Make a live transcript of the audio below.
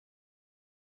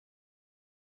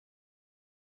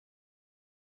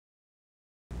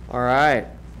All right,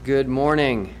 good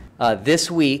morning. This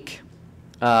week,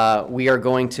 we are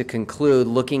going to conclude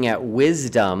looking at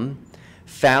wisdom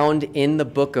found in the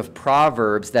book of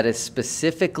Proverbs that is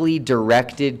specifically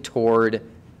directed toward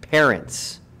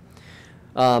parents.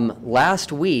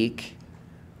 Last week,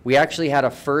 we actually had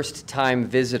a first-time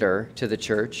visitor to the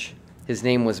church. His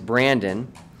name was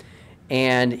Brandon,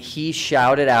 and he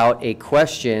shouted out a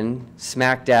question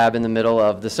smack dab in the middle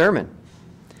of the sermon,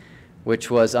 which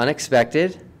was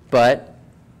unexpected, but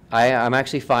I'm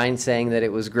actually fine saying that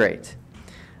it was great.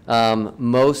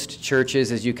 Most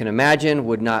churches, as you can imagine,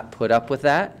 would not put up with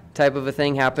that type of a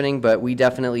thing happening, but we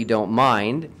definitely don't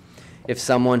mind if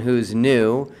someone who's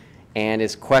new and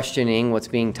is questioning what's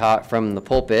being taught from the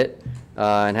pulpit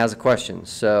and has a question.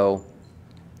 So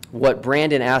what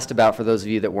Brandon asked about, for those of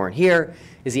you that weren't here,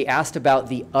 is he asked about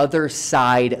the other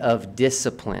side of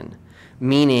discipline,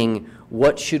 meaning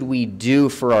what should we do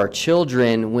for our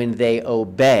children when they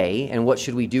obey, and what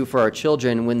should we do for our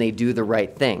children when they do the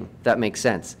right thing? That makes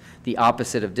sense. The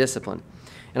opposite of discipline.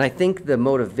 And I think the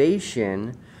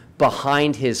motivation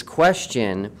behind his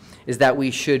question is that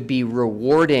we should be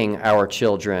rewarding our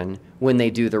children when they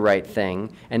do the right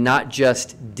thing and not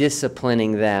just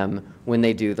disciplining them when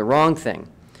they do the wrong thing.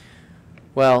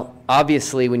 Well,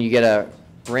 obviously, when you get a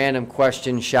random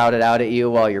question shouted out at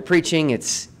you while you're preaching,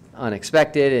 it's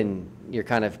unexpected and you're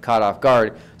kind of caught off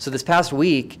guard. So this past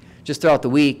week, just throughout the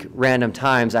week, random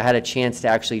times, I had a chance to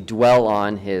actually dwell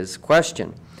on his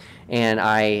question. And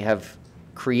I have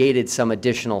created some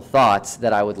additional thoughts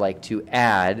that I would like to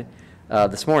add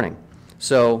this morning.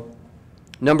 So,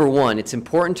 number one, it's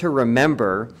important to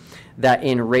remember that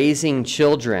in raising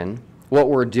children, what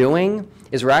we're doing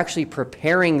is we're actually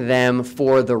preparing them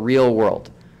for the real world.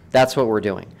 That's what we're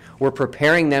doing. We're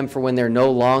preparing them for when they're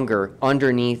no longer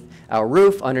underneath our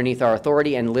roof, underneath our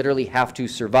authority, and literally have to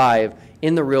survive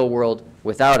in the real world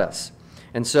without us.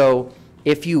 And so,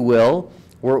 if you will,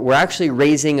 we're actually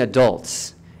raising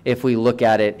adults if we look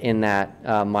at it in that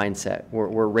mindset.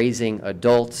 We're raising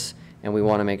adults, and we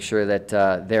want to make sure that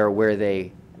they're where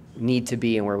they need to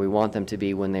be and where we want them to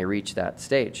be when they reach that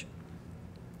stage.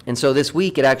 And so this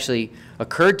week, it actually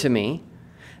occurred to me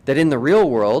that in the real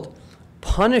world,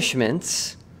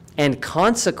 punishments and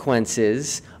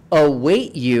consequences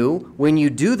await you when you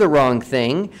do the wrong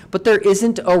thing, but there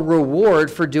isn't a reward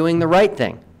for doing the right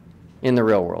thing in the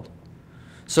real world.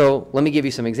 So let me give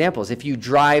you some examples. If you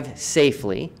drive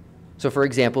safely, so for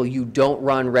example, you don't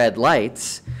run red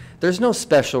lights, there's no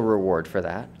special reward for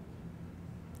that.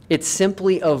 It's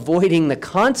simply avoiding the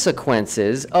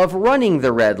consequences of running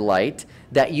the red light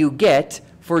that you get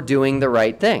for doing the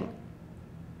right thing.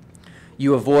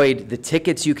 You avoid the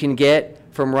tickets you can get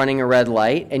from running a red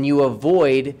light, and you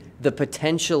avoid the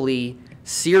potentially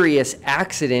serious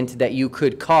accident that you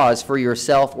could cause for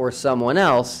yourself or someone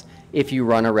else if you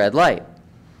run a red light.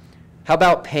 How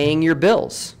about paying your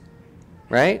bills,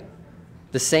 right?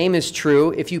 The same is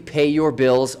true if you pay your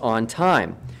bills on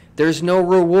time. There's no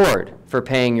reward for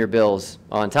paying your bills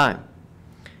on time.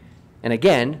 And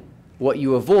again, what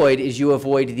you avoid is you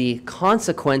avoid the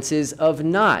consequences of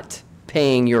not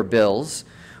paying your bills,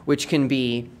 which can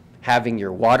be having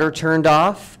your water turned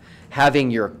off, having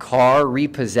your car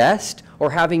repossessed, or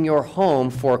having your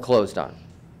home foreclosed on.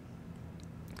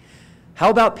 How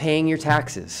about paying your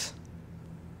taxes,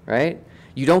 right?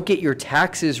 You don't get your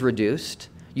taxes reduced.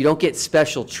 You don't get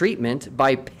special treatment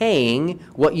by paying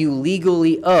what you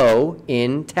legally owe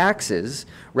in taxes.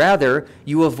 Rather,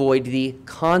 you avoid the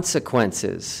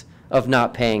consequences of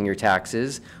not paying your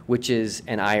taxes, which is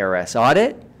an IRS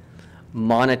audit,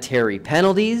 monetary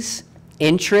penalties,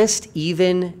 interest,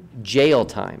 even jail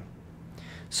time.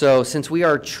 So since we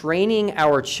are training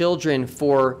our children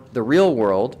for the real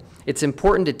world, it's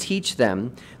important to teach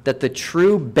them that the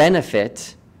true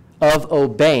benefit of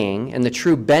obeying and the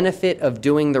true benefit of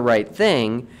doing the right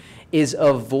thing is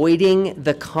avoiding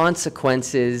the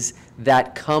consequences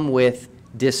that come with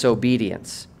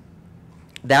disobedience.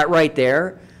 That right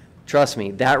there, trust me,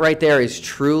 that right there is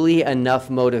truly enough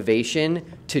motivation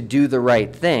to do the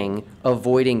right thing,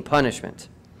 avoiding punishment.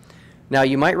 Now,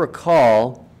 you might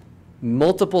recall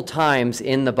multiple times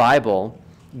in the Bible,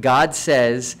 God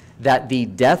says that the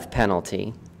death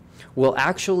penalty will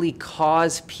actually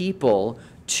cause people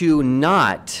to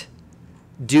not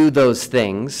do those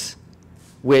things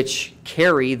which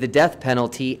carry the death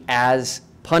penalty as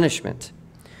punishment.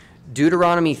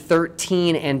 Deuteronomy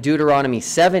 13 and Deuteronomy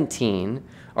 17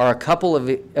 are a couple of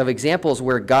examples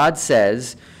where God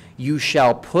says, "You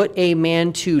shall put a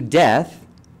man to death,"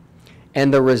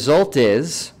 and the result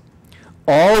is,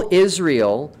 "All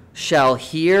Israel shall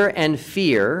hear and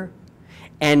fear,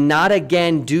 and not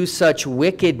again do such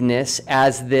wickedness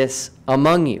as this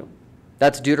among you.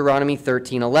 That's Deuteronomy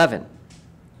 13:11.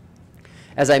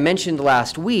 As I mentioned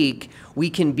last week,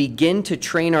 we can begin to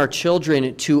train our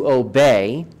children to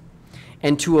obey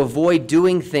and to avoid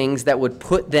doing things that would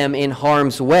put them in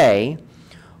harm's way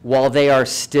while they are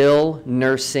still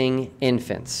nursing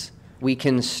infants. We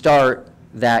can start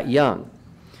that young.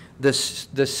 The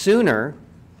sooner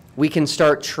we can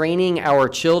start training our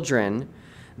children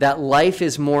that life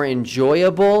is more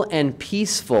enjoyable and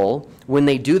peaceful when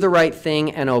they do the right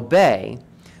thing and obey,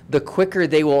 the quicker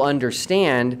they will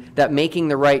understand that making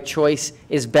the right choice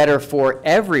is better for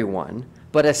everyone,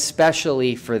 but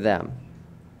especially for them.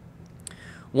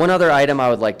 One other item I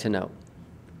would like to note.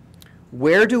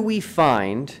 Where do we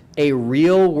find a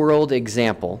real-world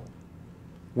example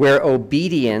where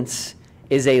obedience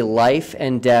is a life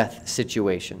and death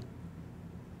situation?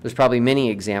 There's probably many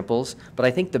examples, but I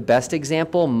think the best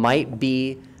example might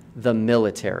be the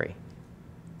military.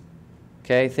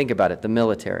 Okay, think about it, the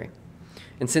military.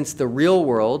 And since the real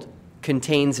world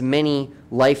contains many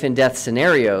life and death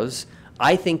scenarios,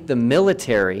 I think the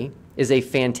military is a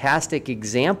fantastic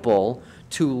example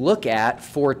to look at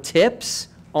for tips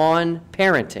on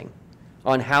parenting,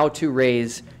 on how to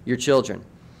raise your children.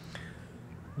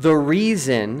 The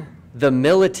reason the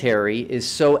military is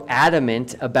so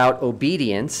adamant about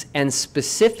obedience, and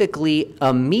specifically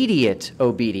immediate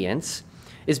obedience,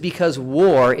 is because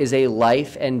war is a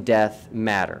life and death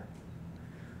matter.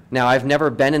 Now, I've never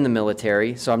been in the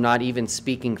military, so I'm not even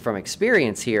speaking from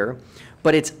experience here,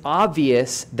 but it's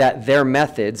obvious that their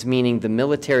methods, meaning the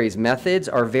military's methods,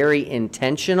 are very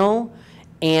intentional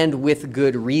and with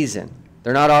good reason.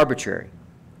 They're not arbitrary.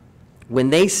 When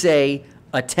they say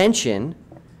attention,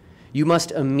 you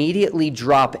must immediately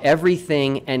drop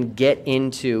everything and get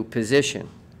into position.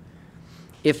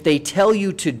 If they tell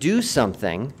you to do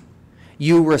something,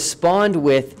 you respond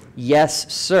with,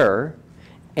 "Yes, sir,"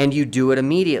 and you do it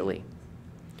immediately.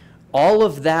 All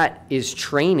of that is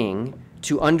training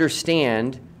to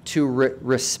understand, to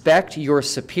respect your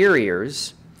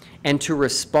superiors, and to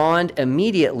respond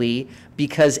immediately,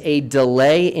 because a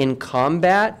delay in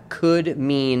combat could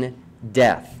mean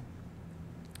death.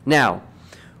 Now,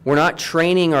 we're not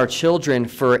training our children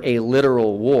for a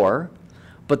literal war,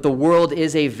 but the world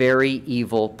is a very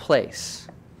evil place.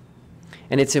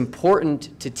 And it's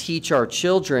important to teach our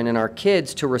children and our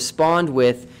kids to respond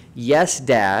with, "Yes,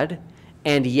 Dad,"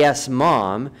 and "Yes,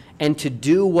 Mom," and to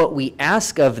do what we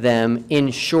ask of them in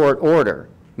short order,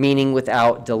 meaning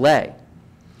without delay.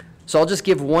 So I'll just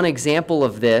give one example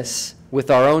of this with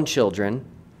our own children,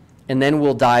 and then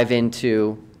we'll dive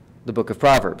into the book of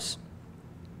Proverbs.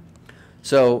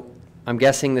 So I'm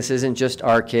guessing this isn't just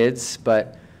our kids,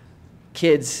 but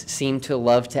kids seem to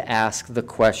love to ask the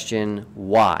question,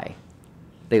 why?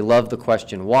 They love the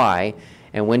question, why?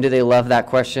 And when do they love that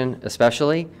question?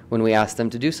 Especially when we ask them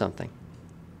to do something,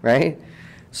 right?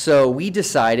 So we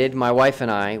decided, my wife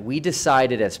and I, we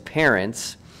decided as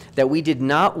parents that we did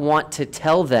not want to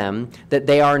tell them that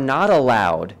they are not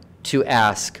allowed to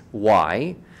ask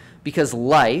why, because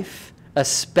life,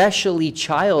 especially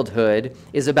childhood,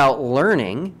 is about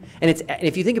learning. And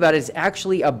if you think about it, it's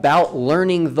actually about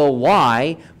learning the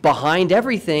why behind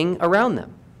everything around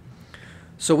them.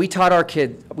 So we taught our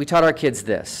kids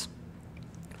this.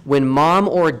 When mom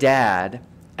or dad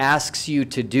asks you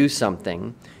to do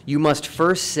something, you must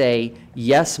first say,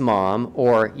 "Yes, Mom,"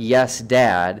 or "Yes,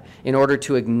 Dad," in order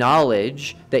to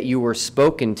acknowledge that you were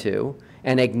spoken to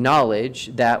and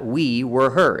acknowledge that we were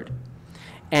heard.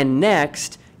 And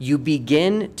next, you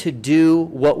begin to do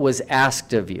what was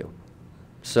asked of you.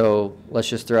 So let's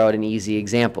just throw out an easy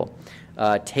example.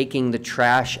 Taking the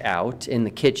trash out in the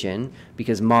kitchen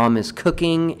because Mom is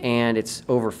cooking and it's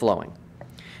overflowing.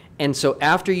 And so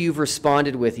after you've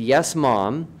responded with "Yes,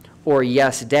 Mom," or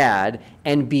 "Yes, Dad,"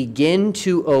 and begin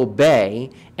to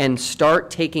obey and start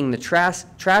taking the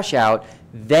trash out,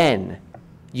 then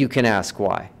you can ask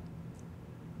why.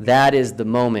 That is the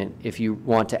moment. If you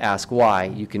want to ask why,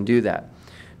 you can do that.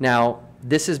 Now,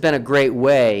 this has been a great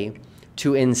way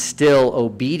to instill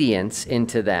obedience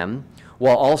into them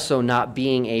while also not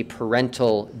being a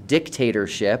parental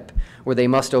dictatorship where they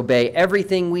must obey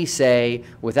everything we say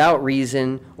without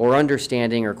reason or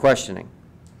understanding or questioning.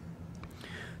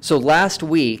 So last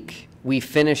week, we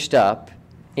finished up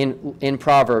in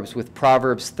Proverbs with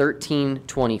Proverbs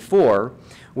 13:24,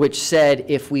 which said,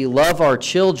 if we love our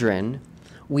children,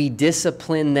 we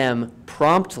discipline them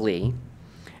promptly.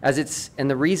 And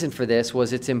the reason for this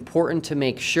was it's important to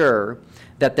make sure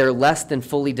that their less than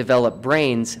fully developed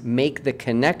brains make the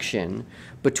connection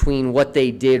between what they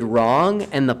did wrong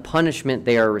and the punishment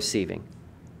they are receiving.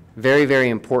 Very, very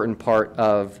important part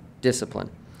of discipline.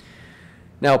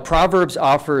 Now, Proverbs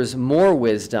offers more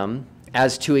wisdom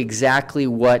as to exactly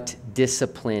what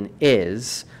discipline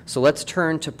is. So let's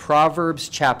turn to Proverbs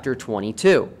chapter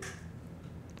 22.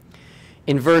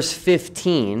 In verse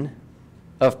 15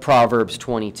 of Proverbs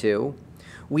 22,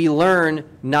 we learn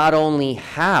not only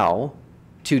how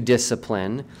to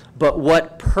discipline, but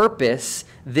what purpose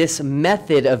this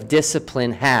method of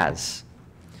discipline has.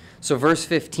 So verse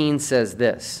 15 says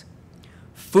this: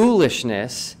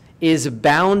 "Foolishness is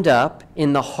bound up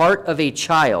in the heart of a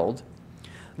child.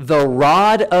 The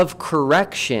rod of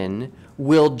correction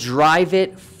will drive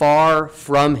it far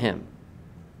from him."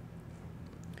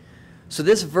 So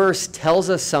this verse tells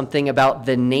us something about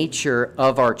the nature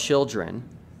of our children,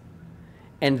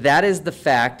 and that is the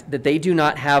fact that they do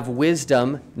not have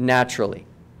wisdom naturally.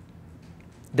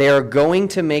 They are going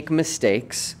to make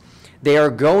mistakes. They are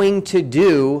going to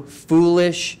do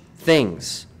foolish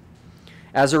things.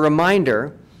 As a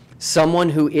reminder, someone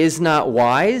who is not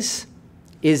wise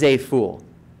is a fool.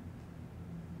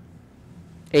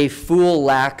 A fool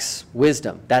lacks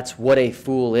wisdom. That's what a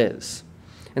fool is.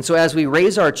 And so as we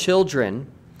raise our children,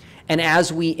 and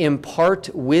as we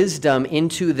impart wisdom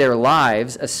into their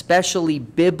lives, especially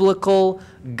biblical,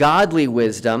 godly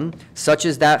wisdom, such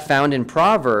as that found in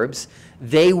Proverbs,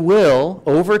 they will,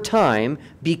 over time,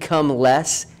 become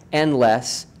less and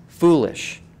less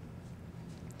foolish.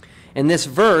 And this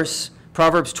verse,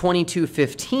 Proverbs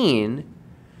 22:15,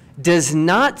 does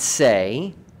not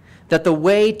say that the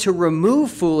way to remove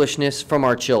foolishness from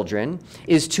our children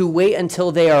is to wait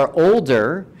until they are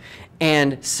older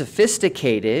and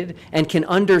sophisticated and can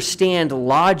understand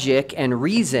logic and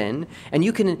reason, and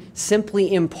you can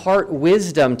simply impart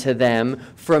wisdom to them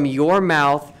from your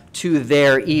mouth to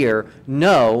their ear.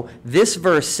 No, this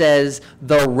verse says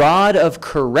the rod of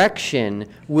correction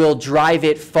will drive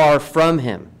it far from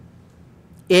him.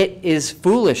 It is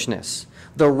foolishness.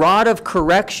 The rod of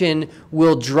correction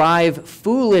will drive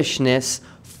foolishness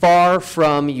far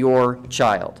from your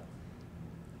child.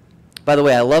 By the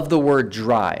way, I love the word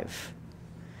drive.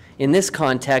 In this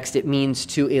context, it means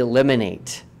to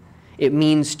eliminate. It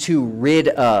means to rid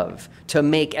of, to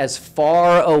make as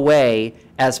far away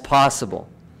as possible.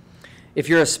 If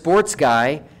you're a sports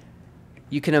guy,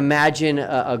 you can imagine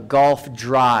a golf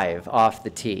drive off the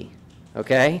tee,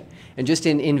 okay? And just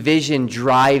envision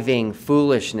driving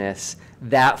foolishness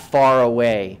that far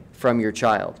away from your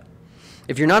child.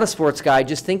 If you're not a sports guy,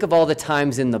 just think of all the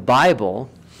times in the Bible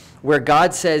where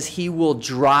God says he will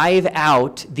drive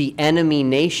out the enemy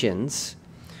nations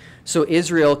so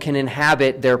Israel can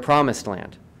inhabit their promised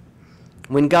land.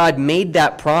 When God made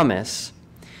that promise,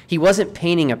 he wasn't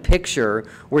painting a picture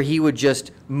where he would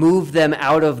just move them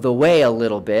out of the way a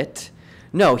little bit.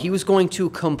 No, he was going to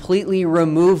completely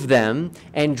remove them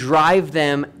and drive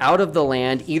them out of the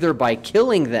land either by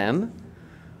killing them,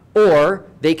 or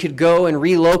they could go and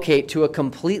relocate to a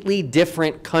completely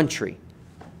different country.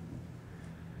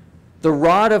 The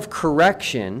rod of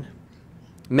correction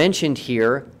mentioned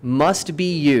here must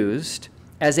be used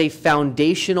as a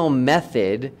foundational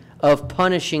method of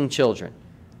punishing children.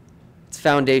 It's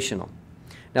foundational.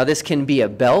 Now, this can be a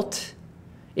belt,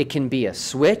 it can be a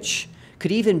switch,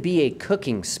 could even be a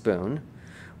cooking spoon.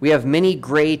 We have many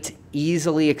great,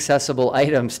 easily accessible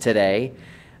items today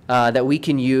that we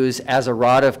can use as a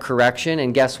rod of correction,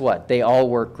 and guess what? They all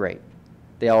work great.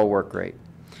 They all work great.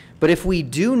 But if we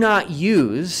do not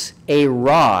use a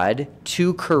rod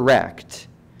to correct,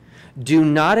 do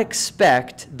not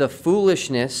expect the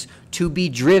foolishness to be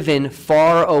driven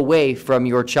far away from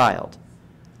your child,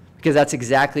 because that's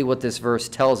exactly what this verse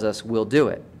tells us will do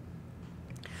it.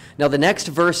 Now, the next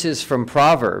verses from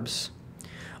Proverbs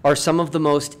are some of the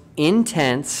most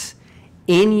intense,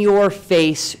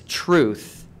 in-your-face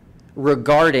truth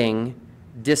regarding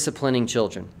disciplining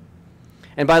children.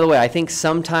 And by the way, I think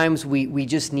sometimes we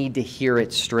just need to hear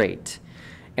it straight.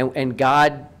 And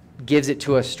God gives it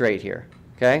to us straight here,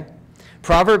 okay?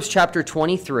 Proverbs chapter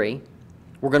 23,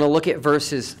 we're going to look at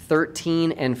verses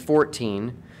 13 and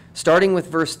 14. Starting with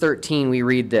verse 13, we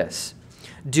read this: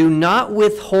 "Do not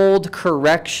withhold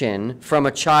correction from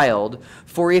a child,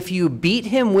 for if you beat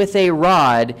him with a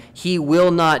rod, he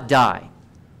will not die.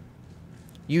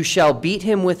 You shall beat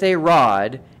him with a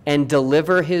rod and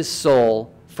deliver his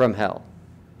soul from hell."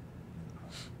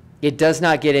 It does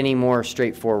not get any more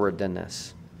straightforward than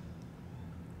this.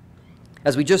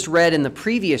 As we just read in the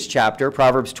previous chapter,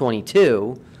 Proverbs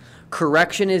 22,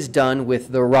 correction is done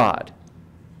with the rod.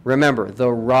 Remember,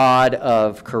 the rod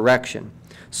of correction.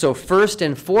 So first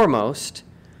and foremost,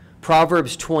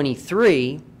 Proverbs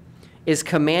 23 is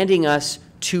commanding us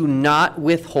to not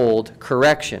withhold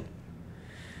correction.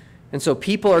 And so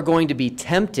people are going to be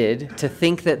tempted to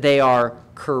think that they are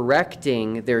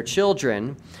correcting their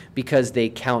children because they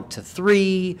count to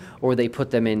 3, or they put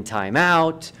them in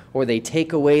timeout, or they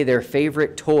take away their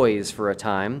favorite toys for a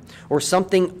time, or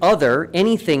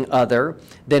anything other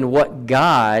than what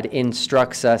God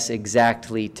instructs us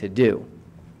exactly to do.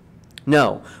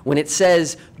 No, when it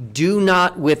says do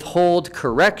not withhold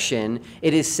correction,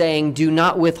 it is saying do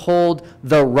not withhold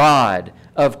the rod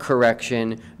of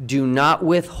correction. Do not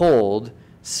withhold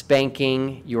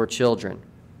spanking your children.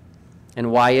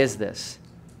 And why is this?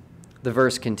 The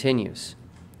verse continues.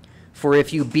 For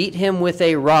if you beat him with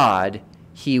a rod,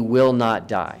 he will not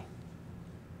die.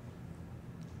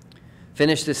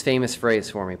 Finish this famous phrase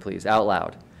for me, please, out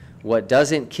loud. What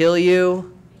doesn't kill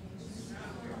you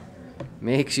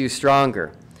makes you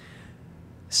stronger.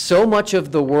 So much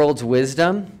of the world's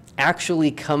wisdom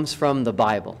actually comes from the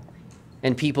Bible,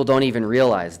 and people don't even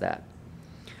realize that.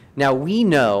 Now, we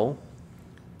know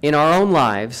in our own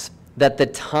lives that the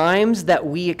times that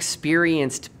we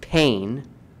experienced pain,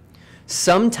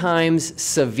 sometimes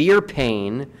severe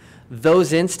pain,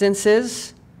 those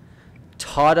instances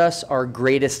taught us our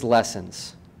greatest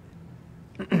lessons.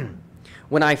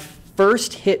 When I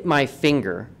first hit my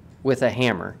finger with a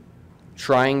hammer,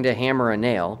 trying to hammer a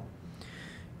nail,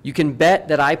 you can bet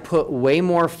that I put way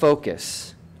more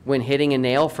focus when hitting a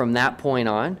nail from that point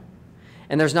on.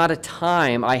 And there's not a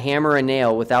time I hammer a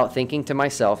nail without thinking to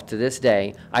myself, to this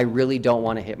day, I really don't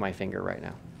want to hit my finger right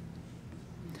now.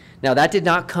 Now, that did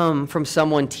not come from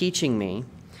someone teaching me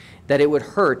that it would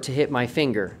hurt to hit my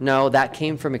finger. No, that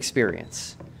came from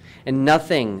experience. And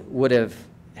nothing would have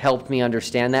helped me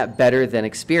understand that better than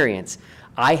experience.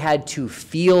 I had to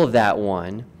feel that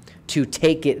one to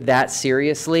take it that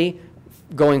seriously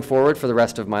going forward for the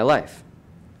rest of my life.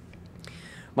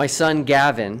 My son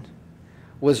Gavin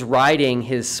was riding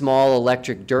his small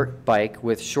electric dirt bike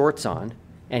with shorts on,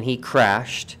 and he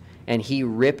crashed, and he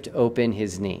ripped open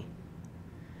his knee.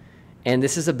 And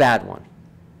this is a bad one,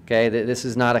 okay? This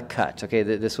is not a cut, okay?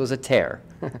 This was a tear.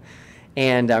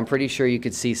 And I'm pretty sure you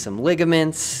could see some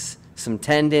ligaments, some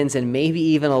tendons, and maybe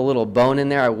even a little bone in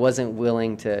there. I wasn't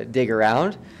willing to dig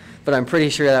around, but I'm pretty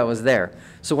sure that was there.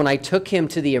 So when I took him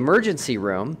to the emergency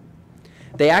room,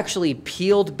 they actually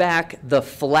peeled back the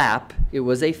flap. It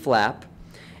was a flap.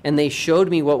 And they showed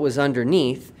me what was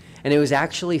underneath, and it was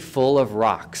actually full of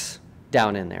rocks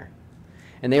down in there.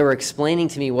 And they were explaining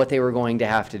to me what they were going to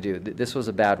have to do. This was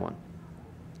a bad one.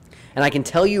 And I can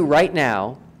tell you right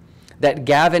now that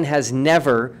Gavin has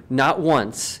never, not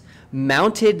once,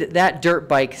 mounted that dirt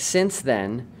bike since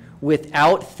then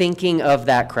without thinking of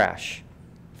that crash.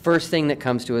 First thing that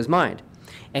comes to his mind.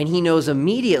 And he knows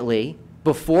immediately,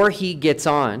 before he gets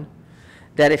on,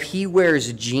 that if he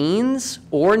wears jeans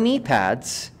or knee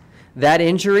pads, that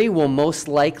injury will most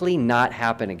likely not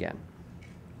happen again.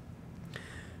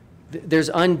 There's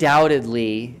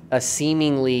undoubtedly a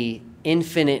seemingly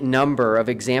infinite number of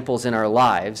examples in our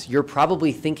lives. You're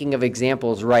probably thinking of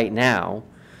examples right now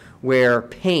where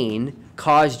pain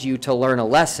caused you to learn a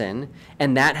lesson,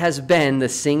 and that has been the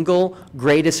single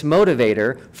greatest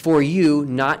motivator for you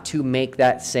not to make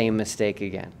that same mistake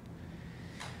again.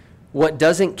 What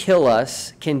doesn't kill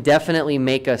us can definitely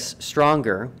make us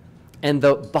stronger, and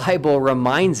the Bible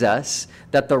reminds us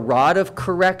that the rod of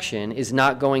correction is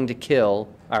not going to kill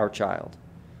our child.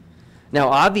 Now,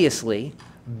 obviously,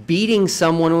 beating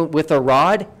someone with a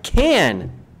rod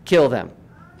can kill them,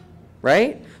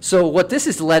 right? So what this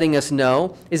is letting us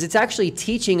know is it's actually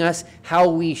teaching us how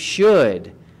we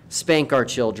should spank our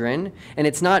children, and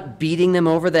it's not beating them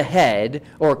over the head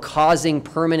or causing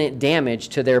permanent damage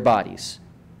to their bodies.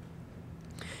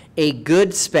 A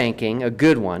good spanking, a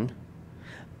good one,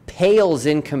 pales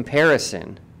in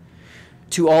comparison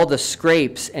to all the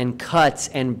scrapes and cuts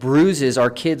and bruises our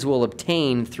kids will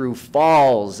obtain through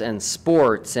falls and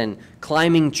sports and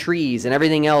climbing trees and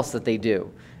everything else that they do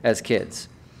as kids.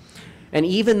 And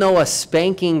even though a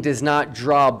spanking does not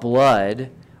draw blood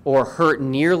or hurt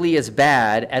nearly as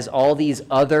bad as all these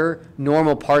other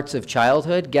normal parts of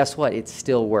childhood, guess what? It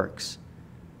still works.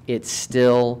 It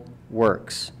still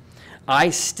works. I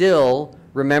still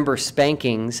remember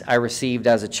spankings I received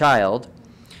as a child,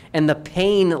 and the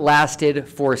pain lasted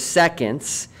for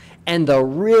seconds, and the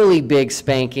really big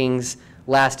spankings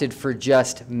lasted for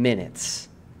just minutes.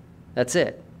 That's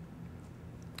it.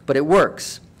 But it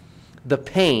works. The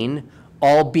pain,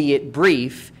 albeit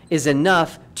brief, is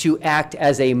enough to act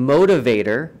as a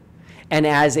motivator and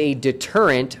as a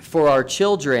deterrent for our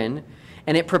children,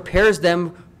 and it prepares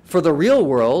them for the real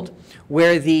world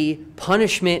where the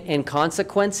punishment and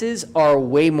consequences are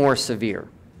way more severe.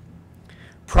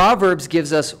 Proverbs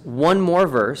gives us one more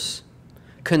verse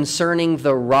concerning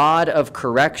the rod of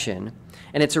correction.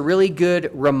 And it's a really good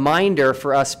reminder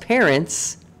for us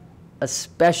parents,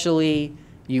 especially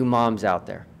you moms out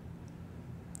there.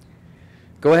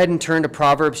 Go ahead and turn to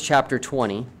Proverbs chapter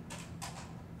 20.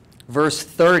 Verse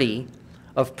 30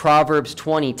 of Proverbs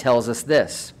 20 tells us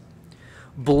this: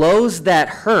 blows that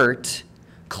hurt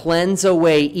cleanse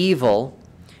away evil,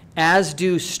 as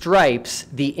do stripes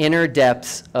the inner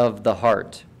depths of the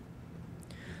heart.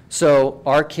 So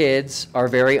our kids are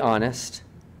very honest,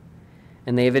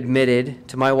 and they've admitted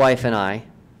to my wife and I,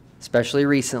 especially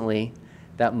recently,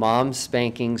 that mom's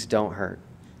spankings don't hurt.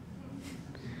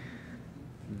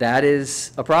 That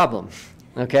is a problem,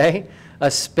 okay? A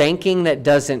spanking that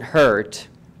doesn't hurt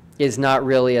is not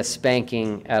really a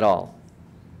spanking at all.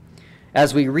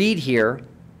 As we read here,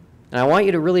 and I want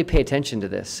you to really pay attention to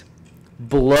this,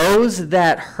 blows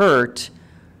that hurt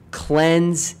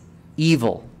cleanse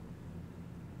evil.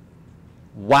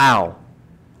 Wow.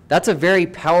 That's a very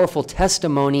powerful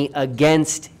testimony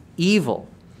against evil.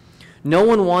 No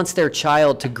one wants their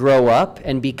child to grow up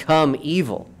and become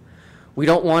evil. We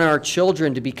don't want our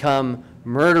children to become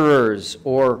murderers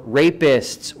or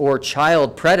rapists or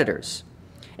child predators.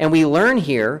 And we learn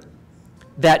here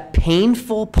that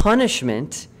painful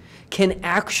punishment can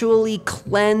actually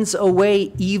cleanse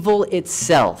away evil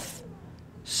itself.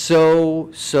 So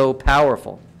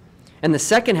powerful. And the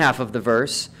second half of the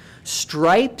verse,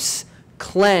 stripes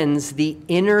cleanse the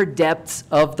inner depths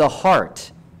of the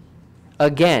heart.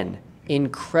 Again,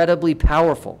 incredibly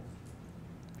powerful.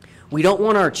 We don't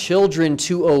want our children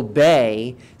to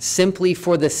obey simply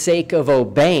for the sake of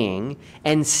obeying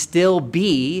and still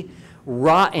be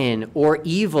rotten or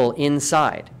evil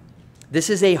inside. This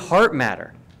is a heart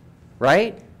matter,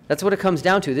 right? That's what it comes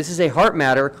down to. This is a heart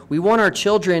matter. We want our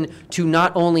children to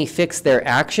not only fix their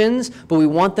actions, but we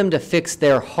want them to fix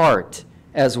their heart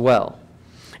as well.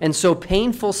 And so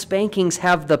painful spankings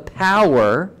have the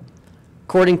power,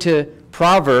 according to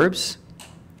Proverbs,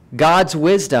 God's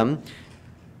wisdom,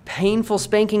 painful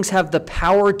spankings have the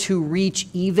power to reach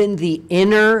even the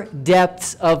inner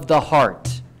depths of the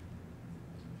heart.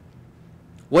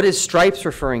 What is stripes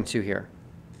referring to here?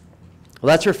 Well,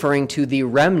 that's referring to the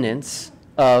remnants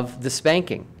of the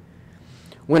spanking.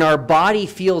 When our body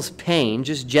feels pain,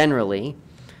 just generally,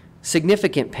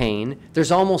 significant pain,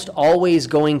 there's almost always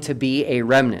going to be a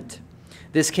remnant.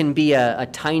 This can be a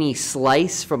tiny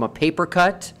slice from a paper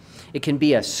cut. It can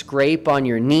be a scrape on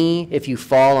your knee if you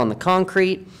fall on the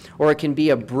concrete, or it can be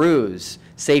a bruise,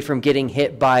 say from getting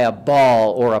hit by a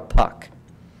ball or a puck.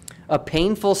 A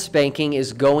painful spanking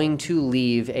is going to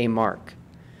leave a mark.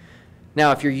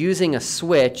 Now, if you're using a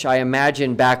switch, I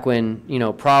imagine back when,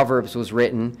 Proverbs was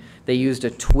written, they used a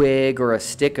twig or a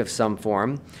stick of some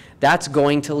form. That's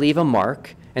going to leave a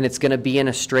mark, and it's going to be in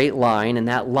a straight line, and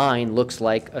that line looks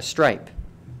like a stripe.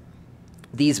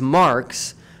 These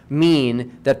marks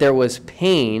mean that there was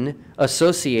pain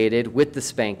associated with the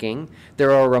spanking.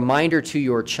 They're a reminder to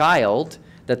your child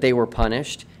that they were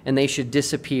punished, and they should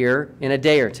disappear in a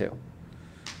day or two.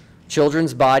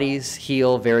 Children's bodies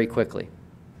heal very quickly.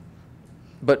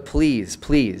 But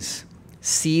please,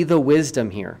 see the wisdom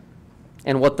here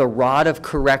and what the rod of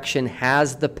correction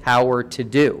has the power to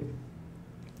do.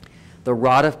 The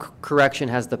rod of correction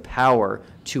has the power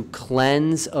to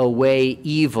cleanse away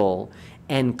evil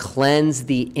and cleanse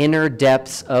the inner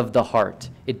depths of the heart.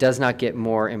 It does not get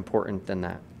more important than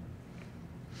that.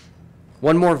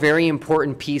 One more very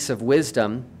important piece of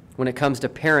wisdom when it comes to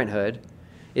parenthood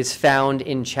is found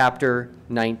in chapter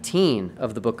 19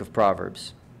 of the book of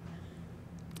Proverbs.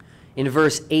 In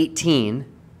verse 18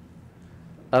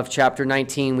 of chapter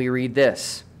 19, we read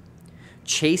this: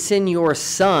 chasten your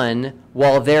son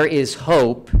while there is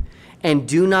hope, and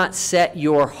do not set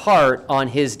your heart on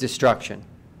his destruction.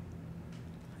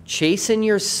 Chasten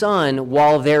your son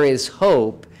while there is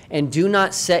hope, and do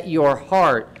not set your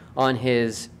heart on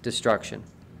his destruction.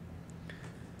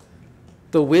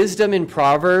 The wisdom in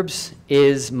Proverbs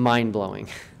is mind-blowing.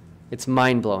 It's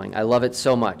mind-blowing. I love it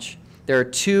so much. There are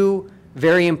two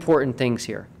very important things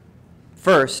here.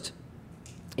 First,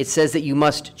 it says that you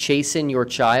must chasten your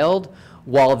child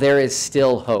while there is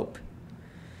still hope.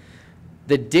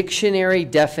 The dictionary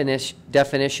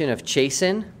definition of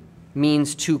chasten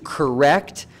means to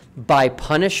correct by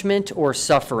punishment or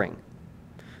suffering.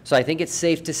 So I think it's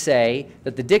safe to say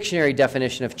that the dictionary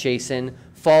definition of chasten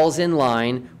falls in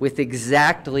line with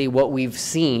exactly what we've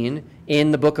seen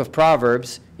in the book of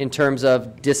Proverbs in terms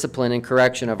of discipline and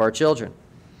correction of our children.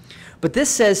 But this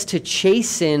says to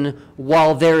chasten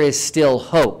while there is still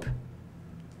hope.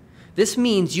 This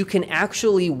means you can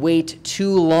actually wait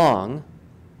too long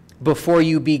before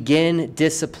you begin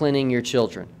disciplining your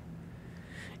children.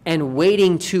 And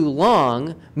waiting too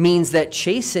long means that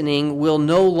chastening will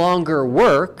no longer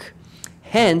work,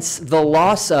 hence the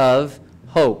loss of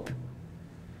hope.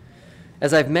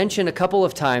 As I've mentioned a couple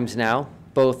of times now,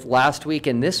 both last week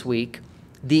and this week,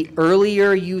 the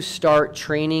earlier you start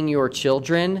training your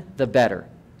children, the better.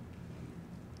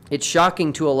 It's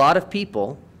shocking to a lot of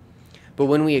people, but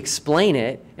when we explain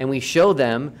it and we show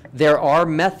them there are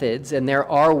methods and there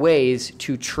are ways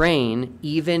to train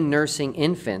even nursing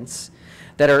infants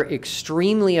that are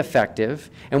extremely effective,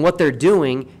 and what they're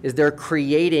doing is they're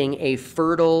creating a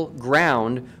fertile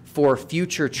ground for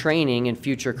future training and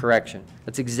future correction.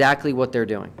 That's exactly what they're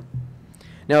doing.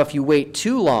 Now, if you wait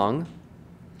too long,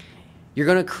 you're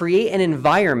going to create an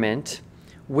environment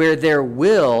where their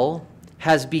will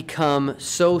has become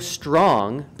so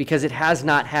strong because it has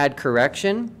not had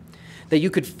correction that you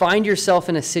could find yourself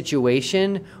in a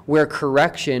situation where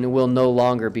correction will no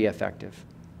longer be effective.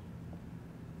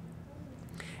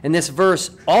 And this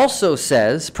verse also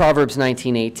says, Proverbs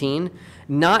 19:18,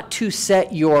 not to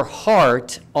set your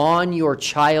heart on your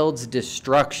child's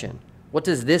destruction. What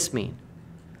does this mean?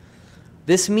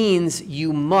 This means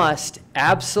you must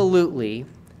absolutely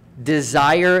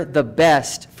desire the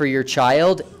best for your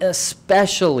child,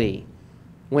 especially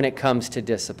when it comes to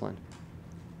discipline.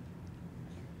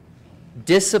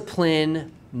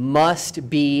 Discipline must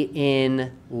be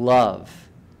in love.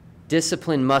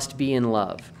 Discipline must be in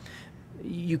love.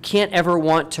 You can't ever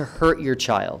want to hurt your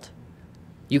child.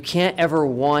 You can't ever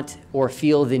want or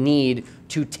feel the need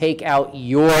to take out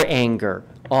your anger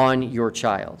on your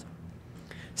child.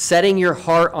 Setting your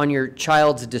heart on your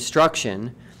child's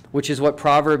destruction, which is what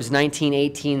Proverbs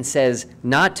 19:18 says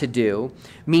not to do,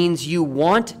 means you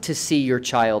want to see your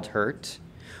child hurt,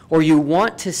 or you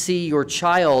want to see your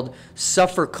child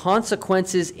suffer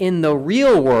consequences in the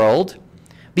real world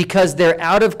because they're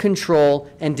out of control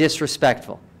and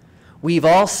disrespectful. We've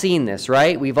all seen this,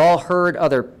 right? We've all heard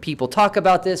other people talk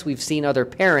about this. We've seen other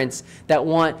parents that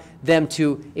want them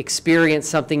to experience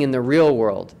something in the real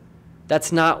world.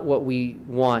 That's not what we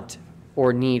want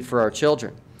or need for our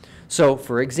children. So,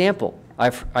 for example,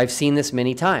 I've seen this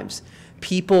many times.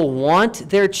 People want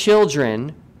their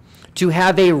children to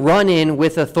have a run-in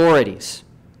with authorities,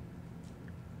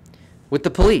 with the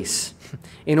police,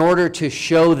 in order to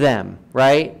show them,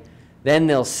 right? Then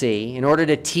they'll see, in order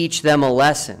to teach them a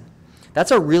lesson.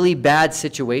 That's a really bad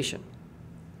situation.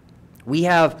 We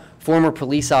have former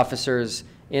police officers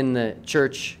in the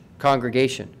church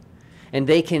congregation, and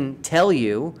they can tell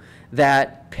you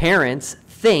that parents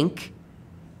think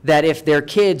that if their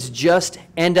kids just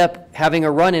end up having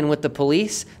a run-in with the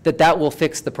police, that will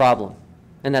fix the problem,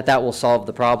 and that will solve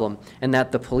the problem, and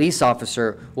that the police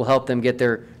officer will help them get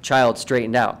their child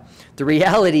straightened out. The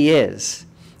reality is,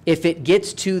 if it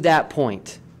gets to that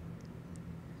point,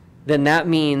 then that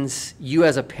means you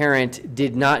as a parent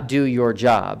did not do your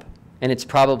job, and it's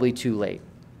probably too late.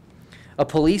 A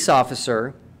police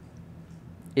officer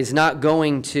is not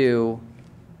going to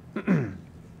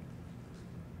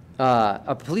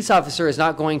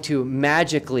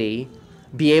magically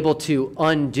be able to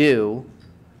undo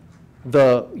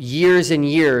the years and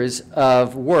years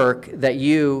of work that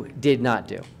you did not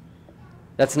do.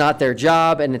 That's not their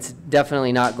job, and it's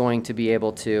definitely not going to be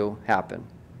able to happen.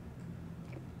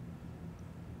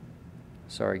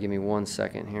 Sorry, give me 1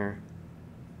 second here.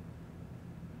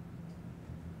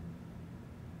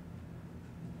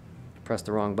 Pressed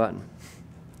the wrong button.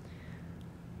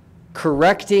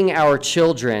 Correcting our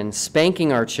children,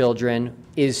 spanking our children,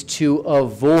 is to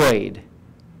avoid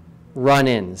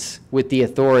run-ins with the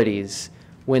authorities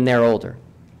when they're older.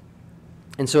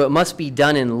 And so it must be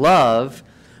done in love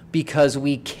because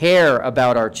we care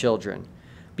about our children,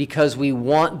 because we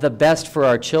want the best for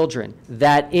our children.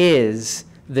 That is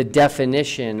the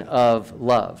definition of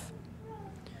love.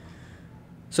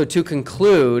 So to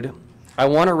conclude, I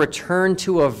want to return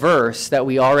to a verse that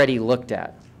we already looked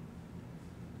at.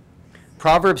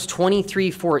 Proverbs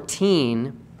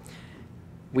 23:14,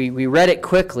 we read it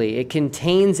quickly. It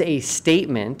contains a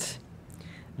statement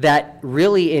that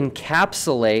really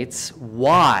encapsulates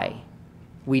why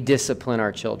we discipline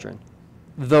our children.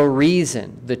 The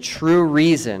reason, the true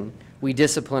reason we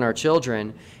discipline our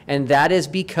children, and that is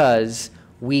because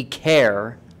we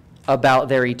care about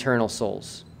their eternal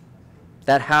souls.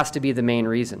 That has to be the main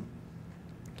reason.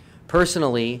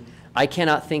 Personally, I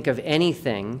cannot think of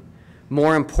anything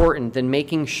more important than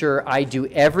making sure I do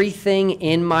everything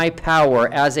in my power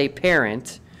as a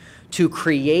parent to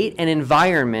create an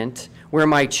environment where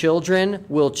my children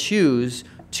will choose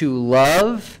to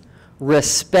love,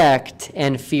 respect,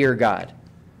 and fear God.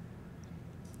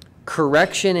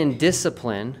 Correction and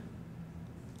discipline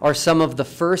are some of the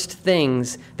first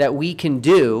things that we can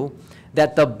do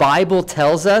that the Bible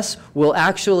tells us will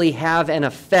actually have an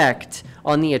effect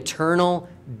on the eternal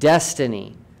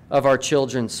destiny of our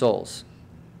children's souls.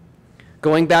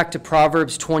 Going back to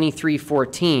Proverbs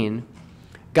 23:14,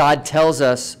 God tells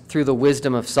us through the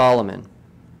wisdom of Solomon,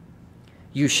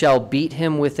 "You shall beat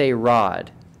him with a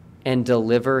rod and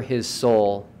deliver his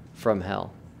soul from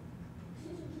hell."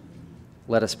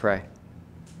 Let us pray.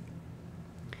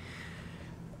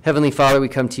 Heavenly Father, we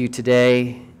come to you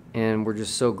today, and we're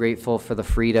just so grateful for the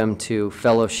freedom to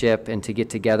fellowship and to get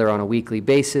together on a weekly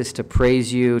basis, to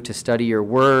praise you, to study your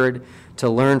word, to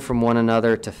learn from one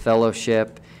another, to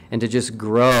fellowship, and to just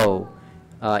grow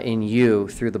in you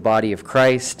through the body of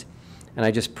Christ. And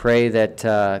I just pray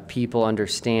that people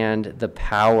understand the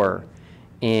power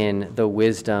in the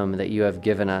wisdom that you have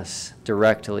given us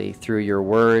directly through your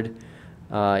word.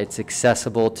 It's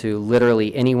accessible to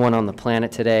literally anyone on the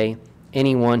planet today,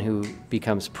 anyone who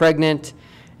becomes pregnant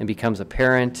and becomes a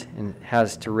parent and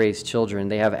has to raise children.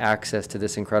 They have access to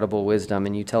this incredible wisdom,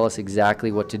 and you tell us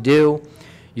exactly what to do.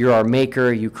 You're our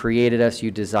maker. You created us.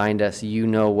 You designed us. You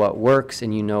know what works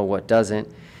and you know what doesn't.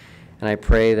 And I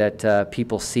pray that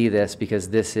people see this, because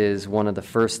this is one of the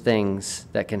first things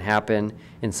that can happen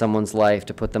in someone's life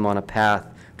to put them on a path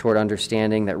toward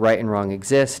understanding that right and wrong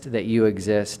exist, that you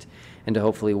exist, and to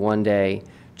hopefully one day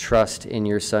trust in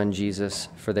your Son, Jesus,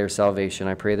 for their salvation.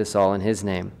 I pray this all in his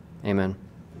name. Amen.